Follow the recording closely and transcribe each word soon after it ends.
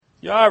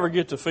Y'all ever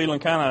get to feeling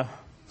kind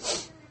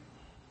of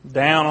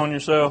down on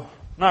yourself?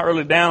 Not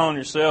really down on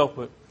yourself,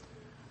 but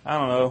I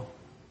don't know,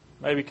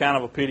 maybe kind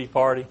of a pity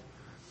party.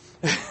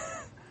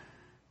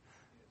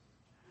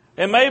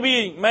 And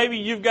maybe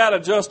you've got a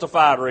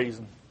justified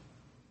reason.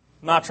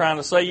 I'm not trying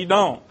to say you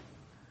don't.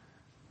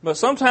 But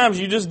sometimes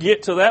you just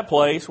get to that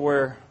place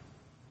where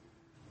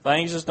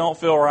things just don't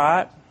feel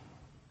right.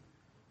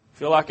 You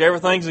feel like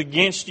everything's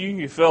against you.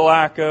 You feel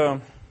like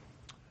kind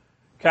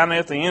of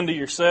at the end of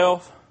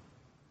yourself.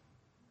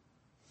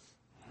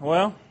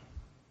 Well,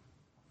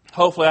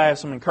 hopefully I have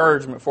some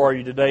encouragement for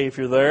you today if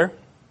you're there.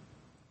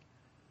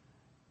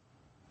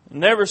 It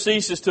never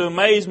ceases to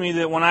amaze me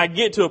that when I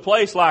get to a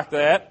place like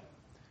that,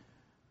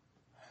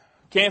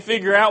 can't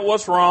figure out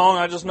what's wrong.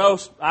 I just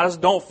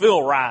don't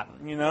feel right,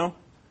 you know.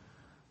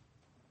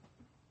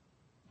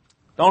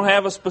 Don't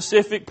have a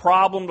specific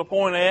problem to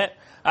point at.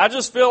 I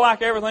just feel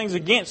like everything's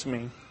against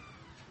me.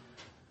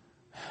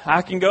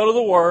 I can go to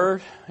the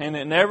Word, and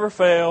it never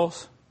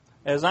fails.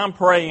 As I'm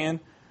praying,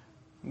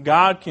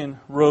 God can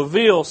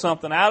reveal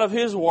something out of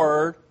His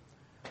Word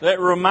that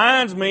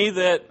reminds me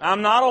that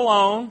I'm not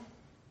alone.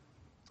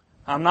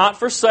 I'm not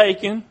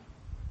forsaken.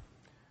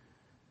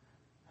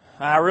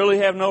 I really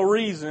have no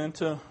reason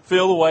to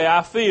feel the way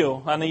I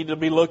feel. I need to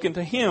be looking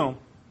to Him.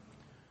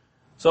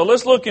 So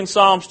let's look in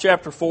Psalms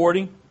chapter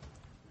 40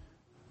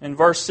 and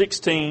verse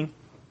 16.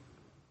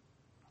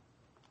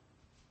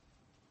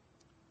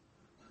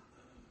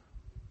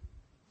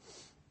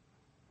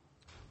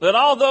 Let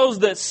all those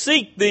that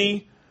seek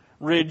Thee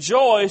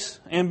rejoice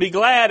and be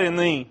glad in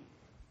Thee.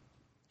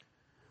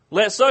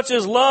 Let such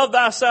as love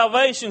Thy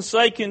salvation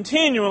say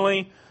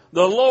continually,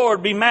 the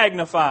Lord be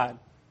magnified.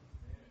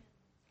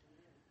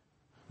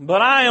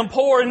 But I am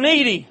poor and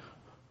needy.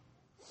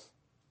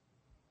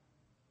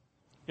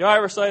 Y'all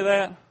ever say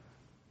that?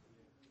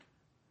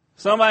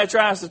 Somebody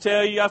tries to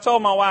tell you, I've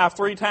told my wife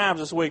 3 times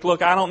this week,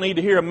 look, I don't need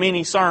to hear a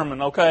mini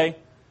sermon, okay?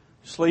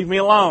 Just leave me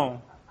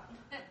alone.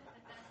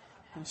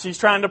 She's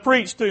trying to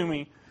preach to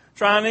me,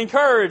 trying to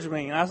encourage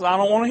me. And I said, I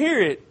don't want to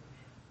hear it.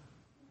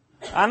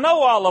 I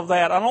know all of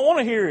that. I don't want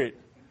to hear it.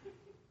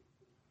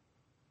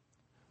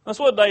 That's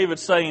what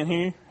David's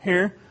saying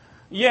here.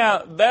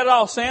 Yeah, that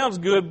all sounds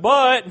good,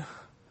 but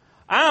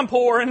I'm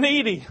poor and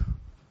needy.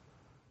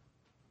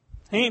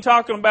 He ain't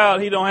talking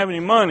about he don't have any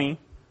money.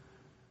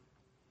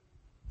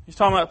 He's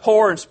talking about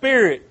poor in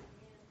spirit.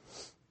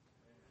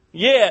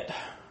 Yet,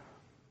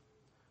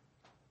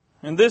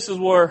 and this is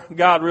where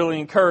God really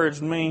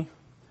encouraged me,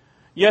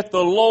 yet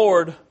the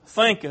Lord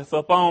thinketh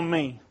upon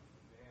me.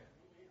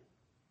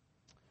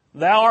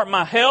 Thou art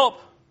my help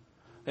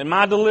and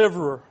my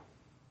deliverer.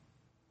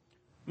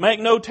 Make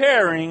no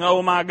tarrying,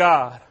 O my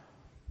God.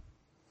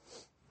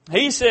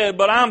 He said,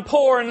 but I'm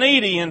poor and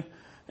needy, and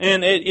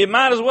it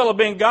might as well have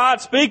been God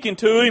speaking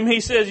to him.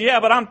 He says, yeah,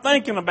 but I'm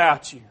thinking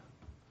about you.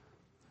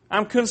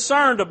 I'm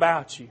concerned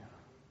about you.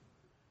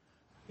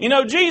 You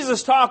know,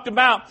 Jesus talked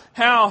about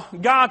how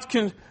God's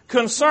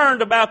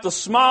concerned about the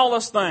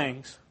smallest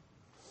things.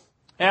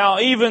 How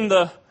even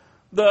the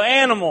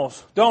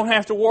animals don't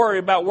have to worry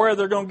about where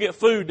they're going to get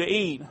food to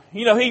eat.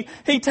 You know,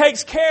 He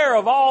takes care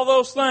of all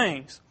those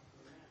things.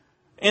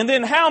 And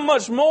then how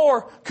much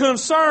more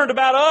concerned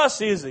about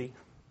us is He?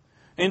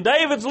 And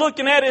David's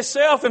looking at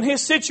himself and his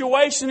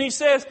situation. He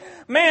says,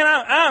 man,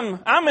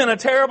 I'm in a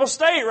terrible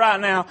state right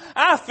now.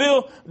 I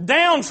feel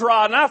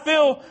downtrodden. I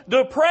feel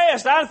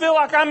depressed. I feel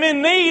like I'm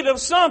in need of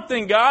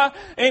something, God.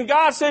 And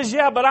God says,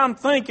 yeah, but I'm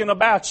thinking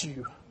about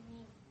you.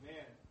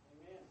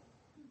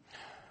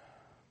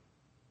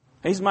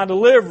 He's my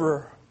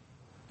deliverer.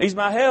 He's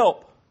my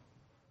help.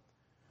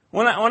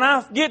 When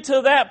I get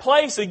to that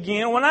place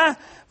again, when I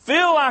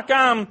feel like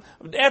I'm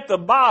at the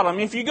bottom,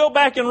 if you go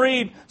back and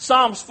read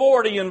Psalms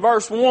 40 and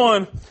verse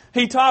 1,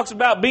 he talks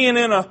about being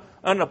in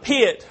a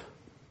pit.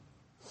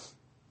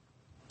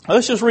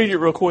 Let's just read it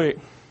real quick.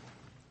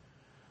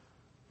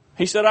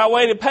 He said, I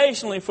waited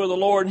patiently for the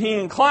Lord, and He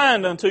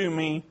inclined unto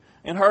me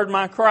and heard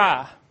my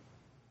cry.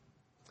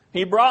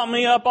 He brought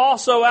me up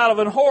also out of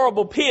an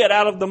horrible pit,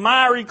 out of the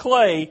miry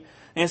clay,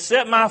 and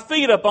set my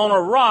feet upon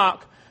a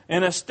rock,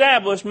 and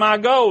established my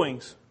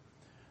goings.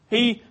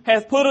 He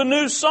hath put a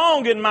new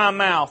song in my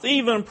mouth,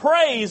 even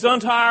praise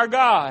unto our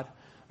God.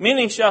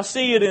 Many shall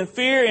see it in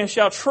fear, and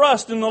shall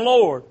trust in the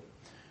Lord.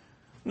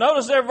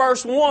 Notice there,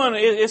 verse 1,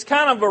 it's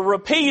kind of a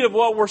repeat of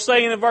what we're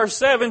saying in verse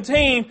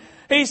 17.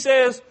 He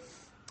says,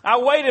 I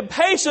waited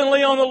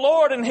patiently on the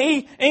Lord, and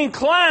He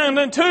inclined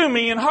unto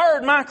me and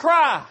heard my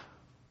cry.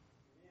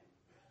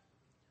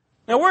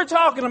 Now we're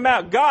talking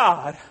about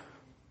God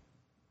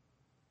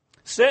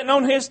sitting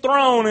on His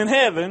throne in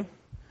heaven,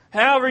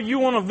 however you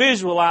want to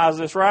visualize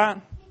this,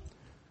 right?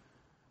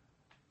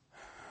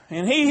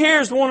 And He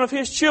hears one of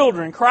His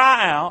children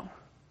cry out,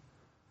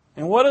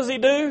 and what does He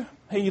do?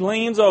 He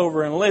leans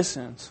over and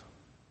listens.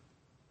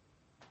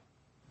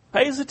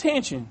 Pays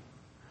attention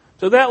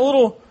to that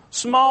little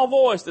small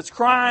voice that's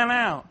crying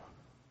out.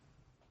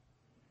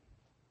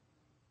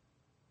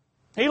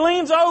 He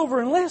leans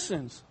over and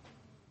listens.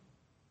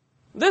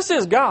 This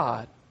is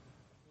God.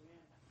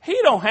 He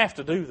don't have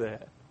to do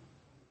that.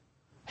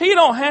 He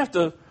don't have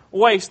to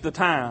waste the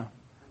time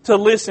to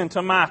listen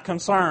to my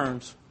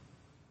concerns.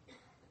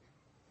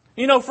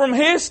 You know, from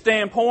His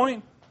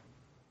standpoint,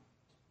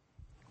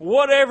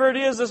 whatever it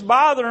is that's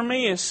bothering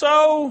me is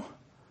so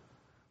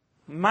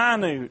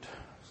minute.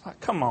 It's like,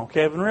 come on,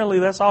 Kevin, really?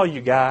 That's all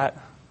you got?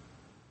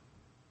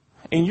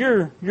 And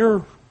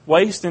you're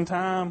wasting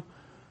time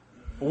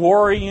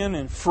worrying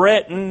and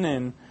fretting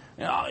and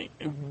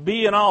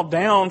being all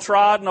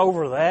downtrodden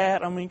over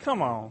that. I mean,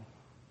 come on.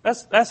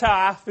 That's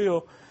how I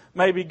feel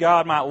maybe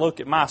God might look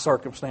at my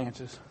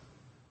circumstances.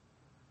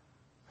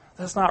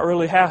 That's not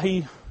really how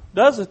He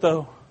does it,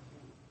 though.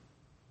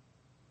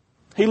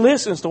 He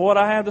listens to what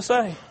I have to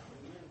say.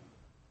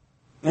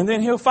 And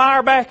then He'll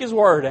fire back His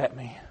word at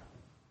me.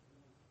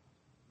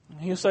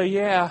 He'll say,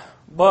 yeah,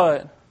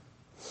 but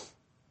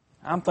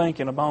I'm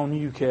thinking upon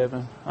you,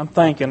 Kevin. I'm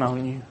thinking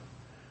on you.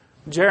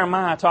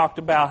 Jeremiah talked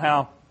about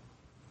how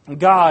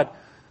God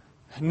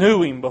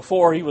knew him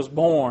before he was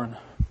born.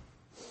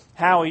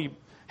 How He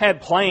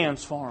had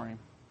plans for him.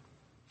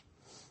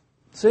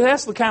 See,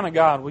 that's the kind of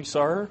God we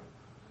serve.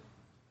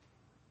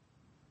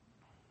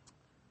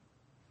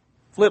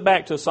 Flip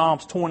back to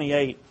Psalms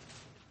 28.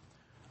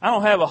 I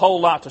don't have a whole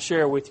lot to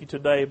share with you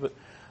today, but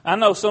I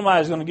know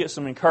somebody's going to get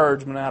some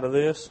encouragement out of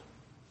this.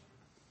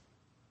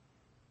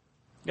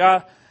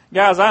 God,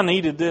 guys, I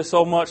needed this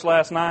so much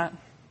last night.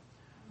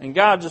 And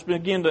God just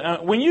began to...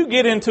 when you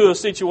get into a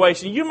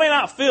situation, you may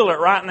not feel it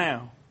right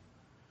now.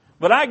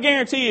 But I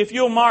guarantee you, if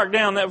you'll mark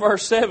down that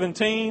verse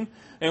 17,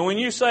 and when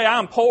you say,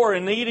 I'm poor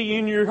and needy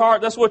in your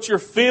heart, that's what you're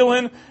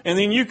feeling. And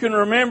then you can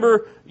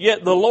remember,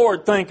 yet the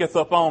Lord thinketh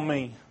upon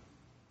me.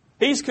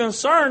 He's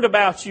concerned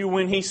about you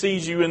when He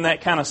sees you in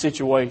that kind of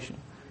situation.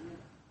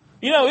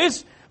 You know,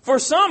 it's for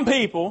some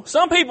people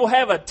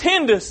have a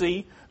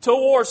tendency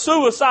towards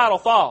suicidal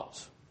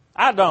thoughts.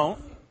 I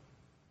don't.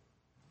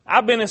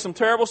 I've been in some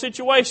terrible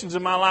situations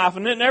in my life,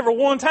 and it never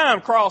one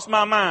time crossed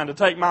my mind to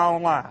take my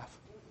own life.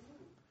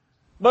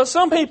 But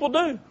some people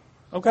do,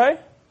 okay?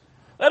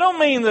 That don't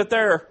mean that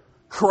they're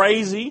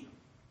crazy.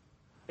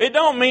 It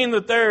don't mean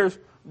that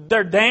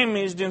they're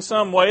damaged in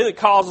some way that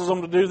causes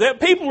them to do that.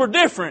 People are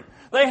different.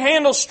 They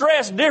handle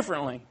stress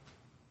differently.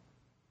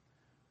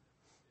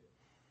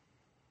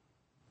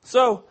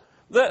 So,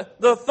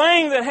 the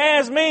thing that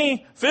has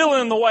me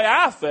feeling the way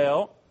I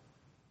felt,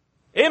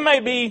 it may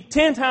be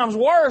 10 times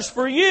worse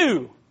for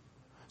you.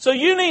 So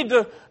you need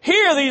to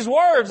hear these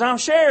words I'm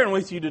sharing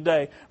with you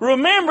today.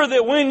 Remember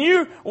that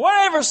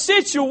whatever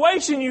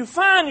situation you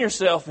find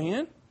yourself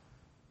in,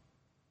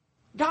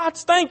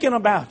 God's thinking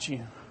about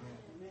you.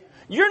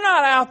 You're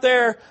not out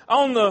there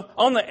on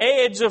the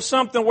edge of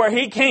something where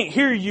He can't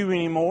hear you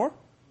anymore.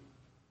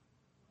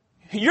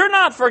 You're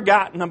not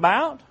forgotten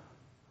about.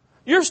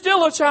 You're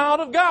still a child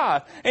of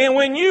God. And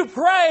when you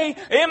pray,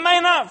 it may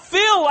not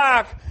feel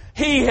like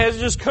He has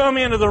just come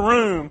into the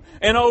room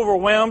and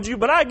overwhelmed you,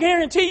 but I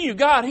guarantee you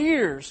God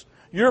hears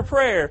your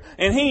prayer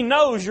and He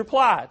knows your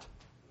plight.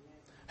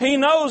 He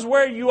knows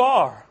where you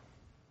are.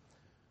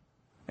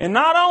 And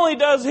not only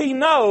does He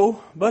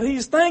know, but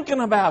He's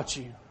thinking about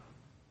you.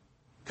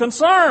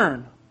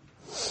 Concern.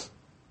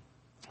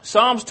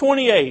 Psalms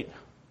 28,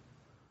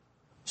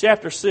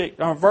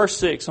 verse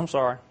 6, I'm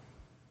sorry.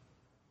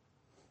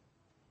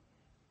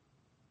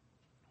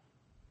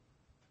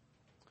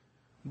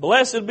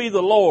 Blessed be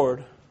the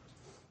Lord,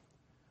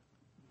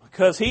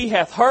 because He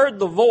hath heard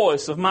the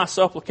voice of my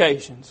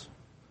supplications.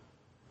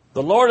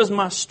 The Lord is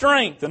my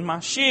strength and my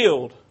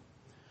shield.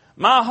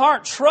 My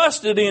heart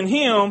trusted in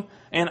Him,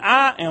 and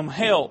I am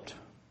helped.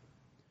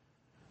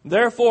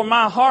 Therefore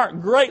my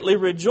heart greatly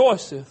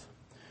rejoiceth,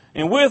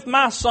 and with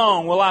my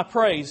song will I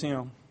praise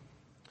Him.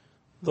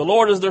 The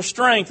Lord is their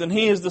strength, and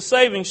He is the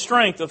saving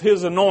strength of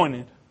His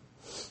anointed.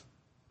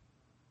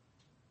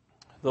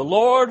 The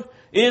Lord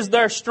is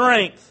their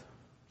strength,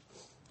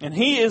 and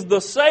He is the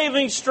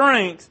saving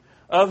strength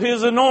of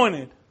His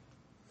anointed.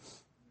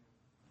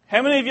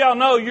 How many of y'all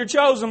know you're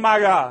chosen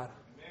by God?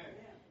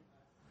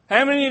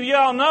 How many of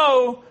y'all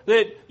know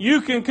that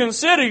you can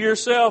consider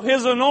yourself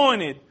His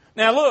anointed?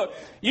 Now look,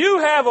 you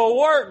have a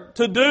work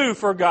to do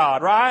for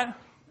God, right?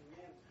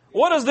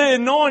 What does the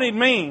anointed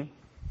mean?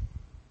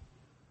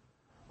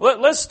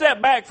 Let's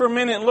step back for a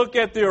minute and look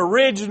at the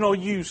original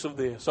use of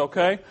this,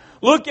 okay?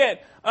 Look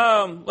at,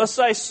 let's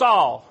say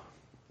Saul.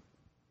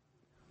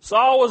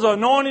 Saul was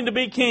anointed to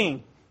be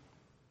king.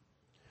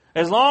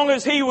 As long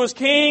as he was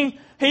king,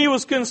 he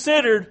was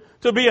considered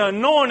to be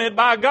anointed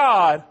by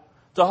God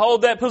to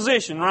hold that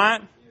position,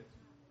 right?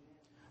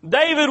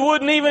 David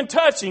wouldn't even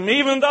touch him,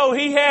 even though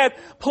he had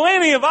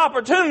plenty of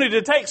opportunity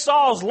to take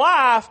Saul's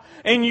life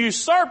and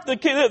usurp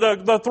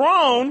the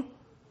throne.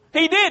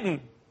 He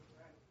didn't.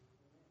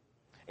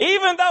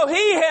 Even though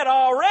he had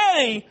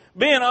already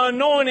been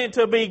anointed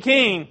to be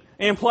king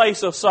in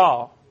place of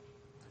Saul,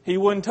 he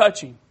wouldn't touch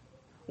him.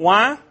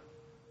 Why?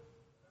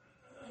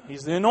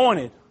 He's the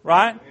anointed,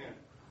 right?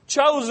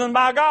 Chosen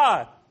by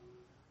God.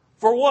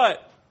 For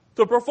what?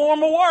 To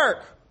perform a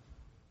work.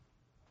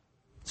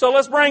 So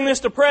let's bring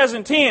this to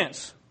present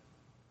tense.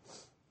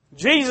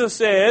 Jesus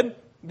said,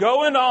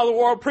 go into all the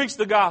world, preach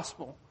the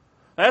gospel.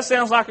 That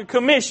sounds like a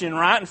commission,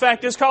 right? In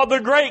fact, it's called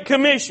the Great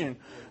Commission.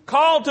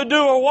 Called to do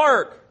a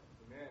work.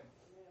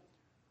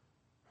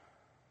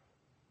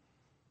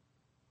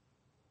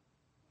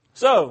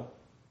 So,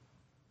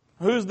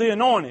 who's the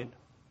anointed?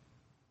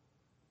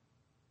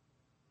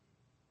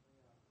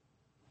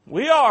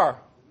 We are.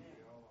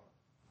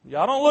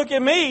 Y'all don't look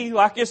at me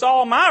like it's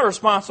all my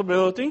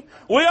responsibility.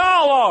 We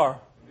all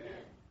are.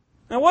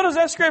 Now what does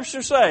that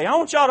scripture say? I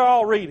want y'all to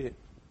all read it.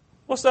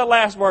 What's that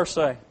last verse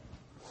say?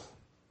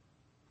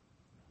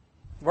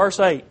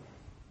 Verse 8.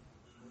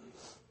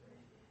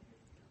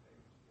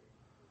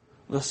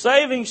 The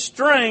saving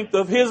strength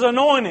of His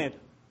anointed.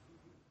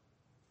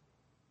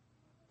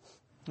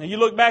 Now you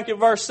look back at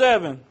verse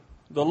 7.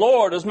 The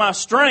Lord is my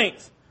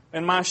strength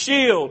and my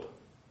shield.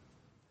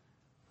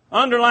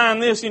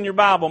 Underline this in your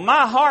Bible.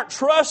 My heart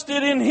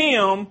trusted in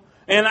Him,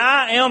 and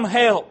I am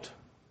helped.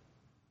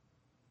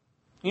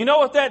 You know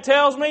what that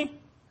tells me?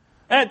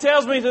 That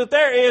tells me that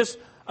there is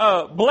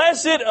a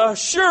blessed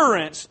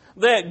assurance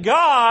that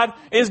God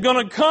is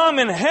going to come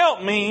and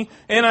help me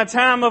in a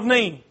time of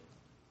need.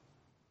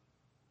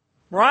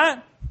 Right?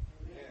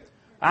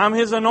 I'm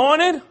His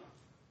anointed.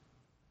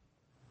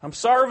 I'm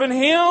serving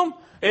Him.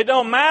 It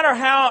don't matter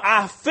how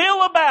I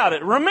feel about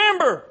it.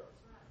 Remember,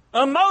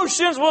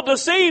 emotions will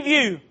deceive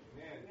you.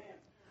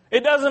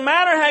 It doesn't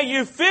matter how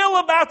you feel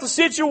about the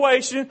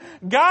situation.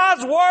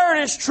 God's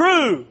Word is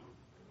true.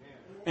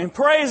 And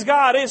praise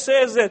God, it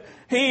says that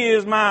He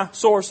is my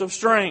source of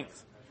strength.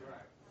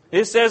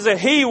 It says that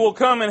He will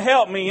come and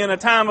help me in a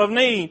time of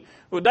need.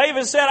 Well,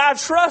 David said, I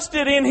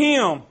trusted in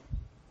Him.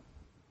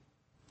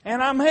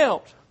 And I'm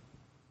helped.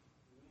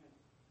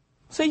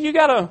 See, you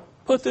got to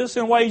put this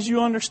in ways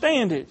you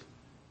understand it.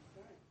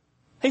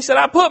 He said,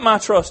 I put my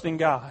trust in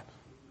God.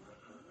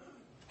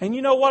 And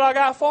you know what I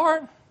got for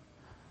it?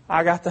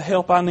 I got the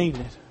help I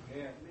needed.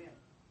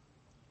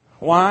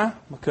 Why?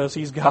 Because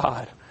He's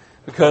God.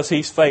 Because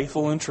He's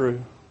faithful and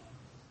true.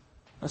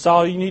 That's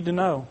all you need to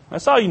know.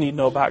 That's all you need to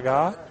know about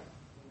God.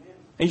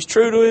 He's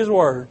true to His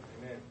Word.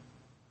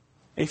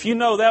 If you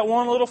know that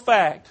one little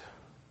fact,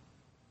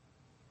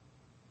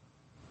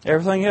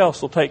 everything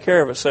else will take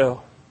care of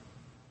itself.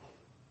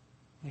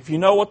 If you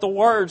know what the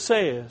Word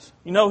says,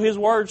 you know His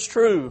Word's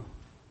true,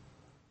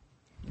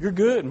 you're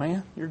good,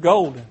 man. You're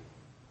golden.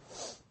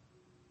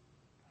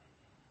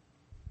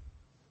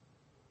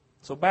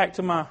 So back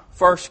to my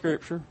first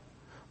scripture,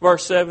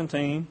 verse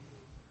 17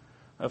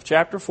 of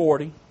chapter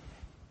 40.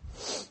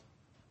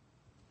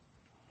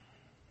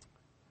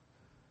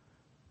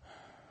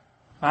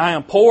 I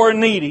am poor and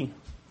needy,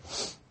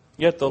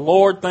 yet the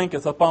Lord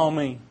thinketh upon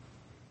me.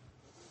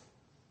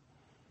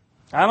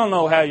 I don't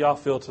know how y'all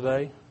feel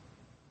today.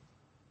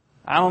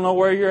 I don't know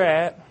where you're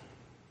at.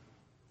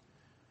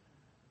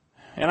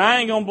 And I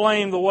ain't going to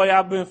blame the way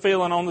I've been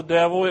feeling on the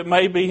devil. It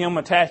may be him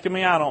attacking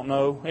me. I don't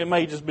know. It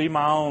may just be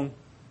my own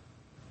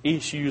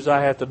issues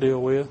I have to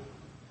deal with.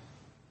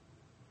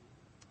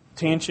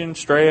 Tension,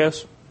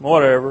 stress,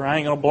 whatever. I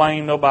ain't going to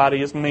blame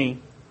nobody. It's me.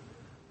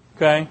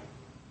 Okay?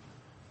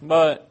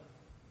 But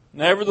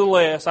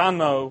nevertheless, I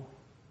know,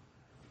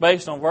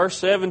 based on verse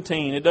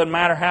 17, it doesn't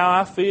matter how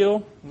I feel,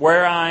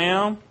 where I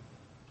am,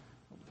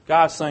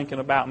 God's thinking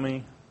about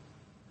me.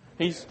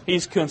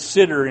 He's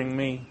considering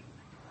me.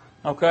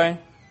 Okay?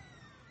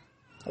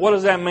 What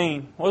does that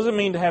mean? What does it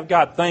mean to have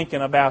God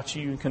thinking about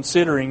you and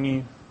considering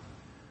you?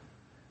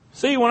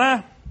 See, when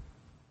I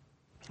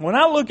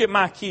look at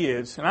my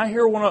kids and I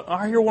hear one of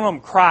them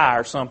cry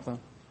or something,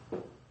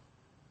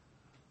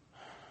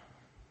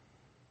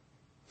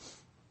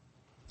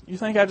 you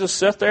think I just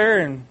sit there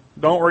and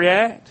don't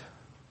react?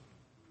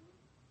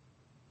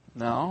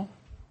 No.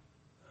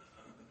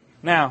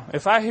 Now,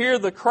 if I hear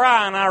the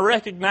cry and I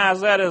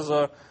recognize that as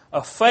a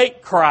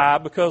fake cry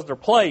because they're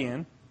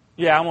playing,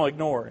 yeah, I'm going to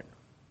ignore it.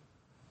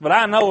 But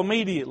I know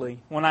immediately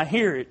when I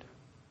hear it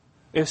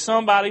if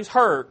somebody's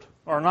hurt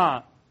or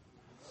not.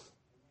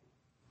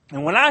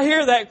 And when I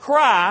hear that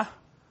cry,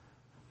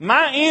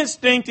 my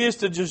instinct is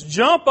to just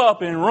jump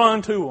up and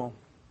run to them.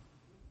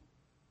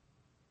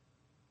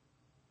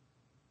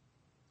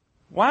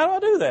 Why do I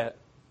do that?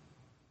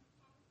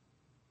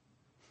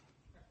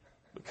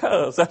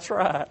 Because, that's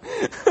right.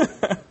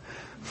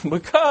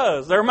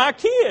 Because they're my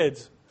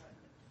kids.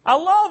 I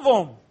love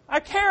them. I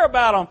care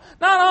about them.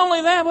 Not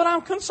only that, but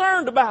I'm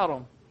concerned about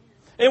them.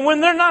 And when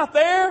they're not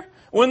there,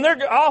 when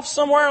they're off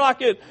somewhere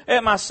like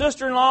at my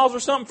sister-in-law's or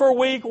something for a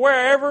week,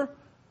 wherever,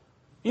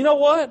 you know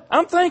what?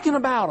 I'm thinking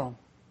about them.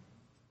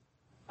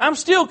 I'm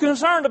still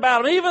concerned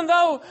about them. Even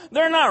though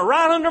they're not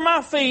right under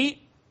my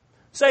feet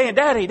saying,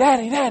 Daddy,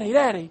 Daddy, Daddy,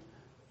 Daddy,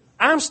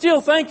 I'm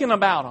still thinking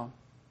about them.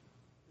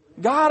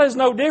 God is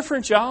no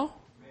different, y'all.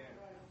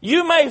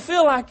 You may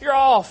feel like you're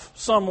off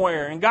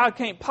somewhere and God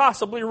can't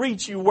possibly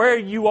reach you where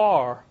you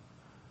are.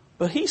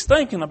 But He's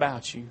thinking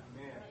about you.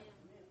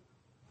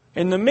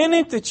 And the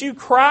minute that you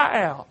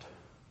cry out,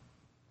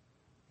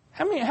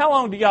 how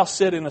long do y'all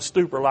sit in a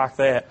stupor like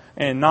that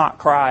and not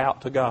cry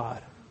out to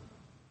God?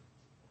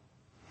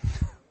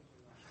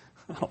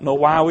 I don't know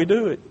why we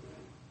do it.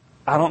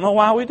 I don't know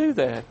why we do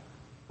that.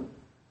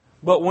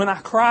 But when I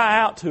cry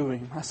out to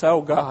Him, I say,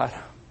 oh God,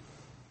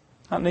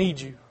 I need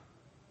You.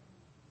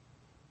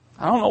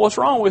 I don't know what's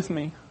wrong with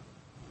me.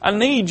 I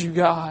need You,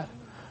 God.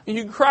 And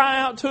you cry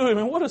out to Him,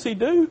 and what does He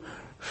do?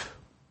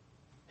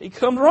 He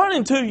comes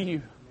running to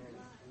you.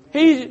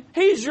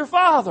 He's your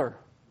Father.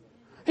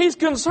 He's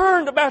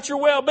concerned about your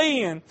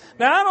well-being.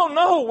 Now, I don't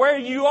know where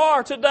you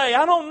are today.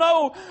 I don't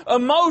know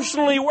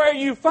emotionally where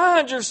you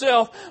find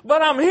yourself.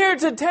 But I'm here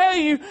to tell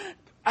you,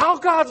 all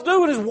God's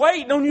doing is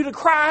waiting on you to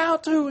cry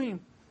out to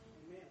Him.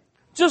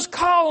 Just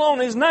call on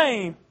His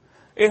name,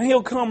 and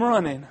He'll come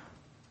running.